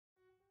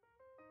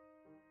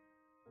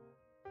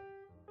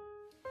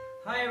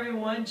Hi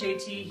everyone,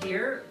 JT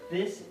here.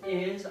 This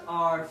is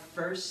our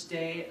first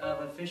day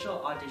of official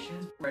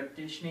auditions. We're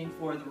auditioning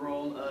for the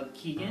role of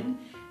Keegan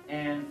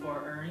and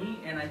for Ernie,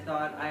 and I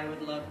thought I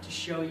would love to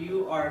show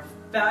you our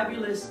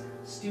fabulous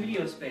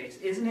studio space.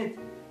 Isn't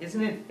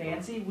it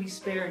fancy? We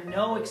spare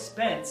no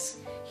expense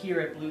here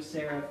at Blue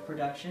Seraph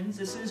Productions.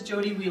 This is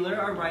Jody Wheeler,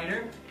 our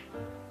writer.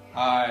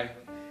 Hi.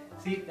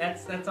 See,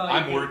 that's all.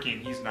 I'm working.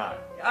 He's not.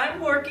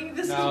 I'm working.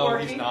 This is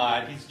working.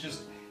 No, he's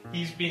not.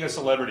 He's being a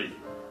celebrity.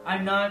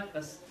 I'm not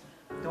a...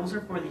 Those are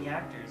for the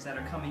actors that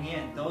are coming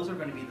in. Those are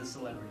going to be the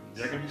celebrities.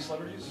 They're going to be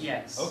celebrities?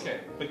 Yes.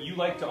 Okay, but you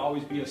like to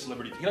always be a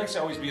celebrity. He likes to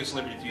always be a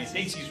celebrity. He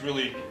thinks he's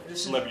really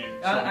celebrity.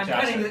 I'm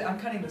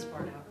cutting this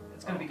part out.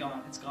 It's going to be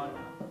gone. It's gone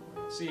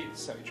now. See,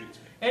 it's how he treats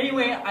me.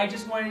 Anyway, I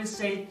just wanted to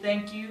say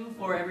thank you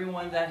for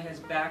everyone that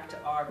has backed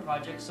our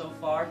project so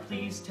far.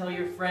 Please tell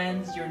your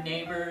friends, your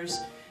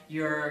neighbors,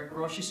 your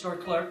grocery store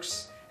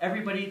clerks,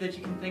 everybody that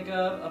you can think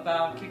of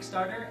about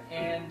Kickstarter,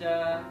 and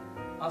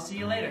I'll see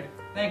you later.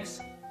 Thanks.